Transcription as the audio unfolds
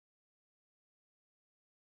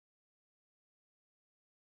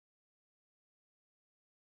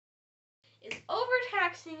is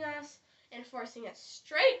overtaxing us and forcing a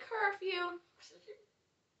straight curfew.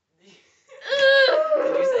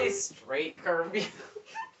 Did you say straight curfew?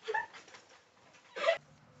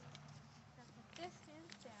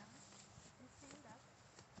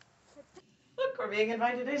 Look, we're being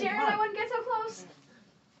invited in. Jared, I wouldn't get so close.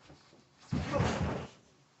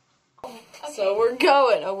 Okay. So we're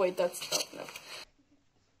going. Oh wait, that's no.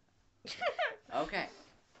 Okay.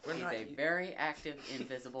 He's a very active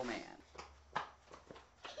invisible man.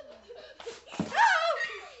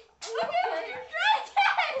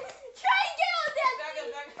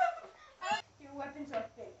 Your weapons are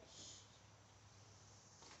finished.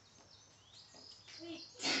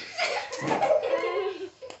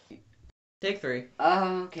 Take 3.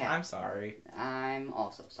 Okay. I'm sorry. I'm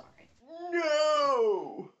also sorry.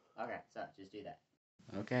 No! Okay, so just do that.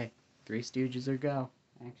 Okay, 3 Stooges or go.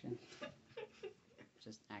 Action.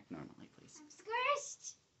 Just act normally, please. I'm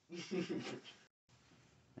squished. There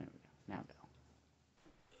we go. Now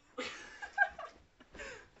go.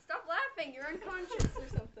 Stop laughing. You're unconscious or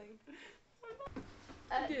something.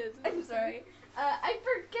 I'm sorry. I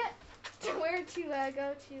forget where to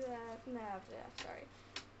go to. No, sorry.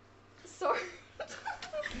 Sorry.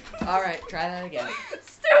 Alright, try that again.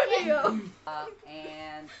 Studio.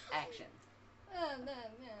 And action.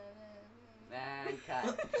 And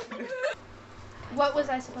cut. What was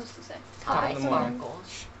I supposed to say? Top of the morning.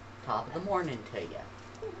 Top of the morning to you.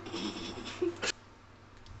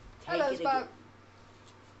 Hello, Spark.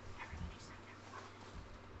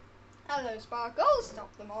 Hello, Sparkles.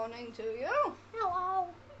 Top the morning to you.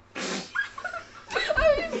 Hello.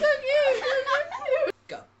 Oh, you're so cute.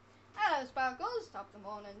 Go. Hello, Sparkles. Top the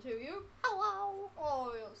morning to you. Hello.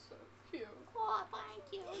 Oh, you're so cute. Oh, thank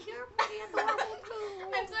you. You're pretty adorable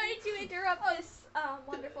too. I'm sorry to interrupt this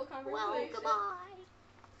wonderful conversation. Well, goodbye.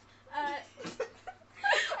 I'm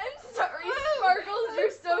sorry, Sparkles.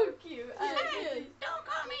 You're so cute. Don't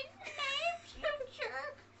call me names, you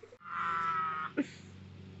jerk.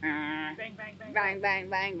 Bang, bang, bang. Bang, bang,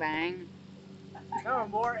 bang, bang. No,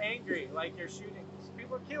 more angry, like you're shooting.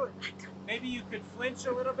 People are killing. Maybe you could flinch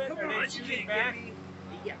a little bit. Are they shooting back?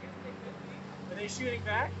 Yeah. Are they shooting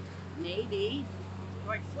back? Maybe.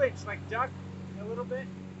 Like flinch, like duck a little bit,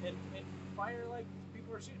 and fire like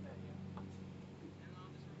people are shooting at you. And I'll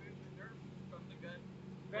just remove the nerf from the gun.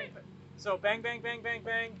 Bang, so bang, bang, bang, bang,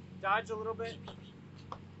 bang. Dodge a little bit.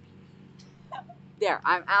 There,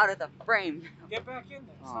 I'm out of the frame. Get back in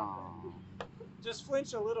there. Aww. Just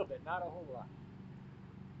flinch a little bit, not a whole lot.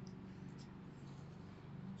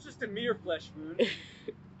 It's just a mere flesh wound.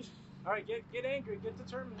 All right, get angry, get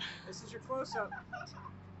determined. This is your close-up.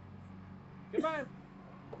 Goodbye.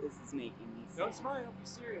 This is making me sad. Don't smile. Be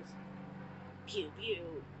serious. Pew,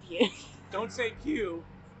 pew, pew. Don't say pew.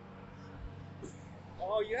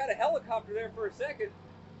 Oh, you had a helicopter there for a second.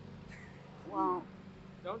 Well,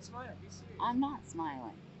 Don't smile. Be serious. I'm not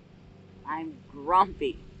smiling. I'm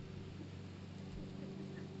grumpy.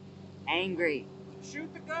 Angry.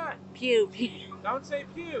 Shoot the gun. Pew, pew. Don't say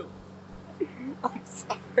pew. I'm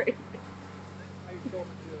sorry. I told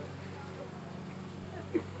him to do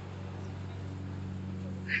it.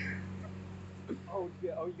 Oh,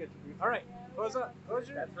 yeah. Oh, you get to do. All right, close up. Close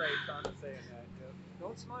your. That's right. Sean was saying that. Yep.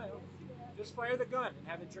 Don't smile. Just fire the gun and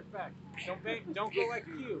have it jerk back. Don't bang. Don't go like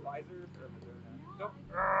pew. Visor or Moderna?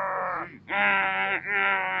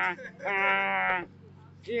 Don't.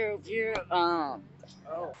 Pew, pew. Oh.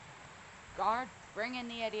 Guard, bring in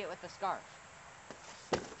the idiot with the scarf.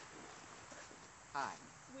 Hi.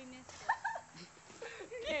 We missed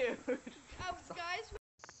Dude. it. Guys.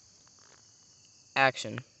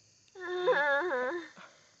 Action.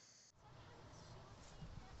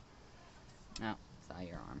 No, saw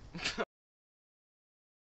your arm.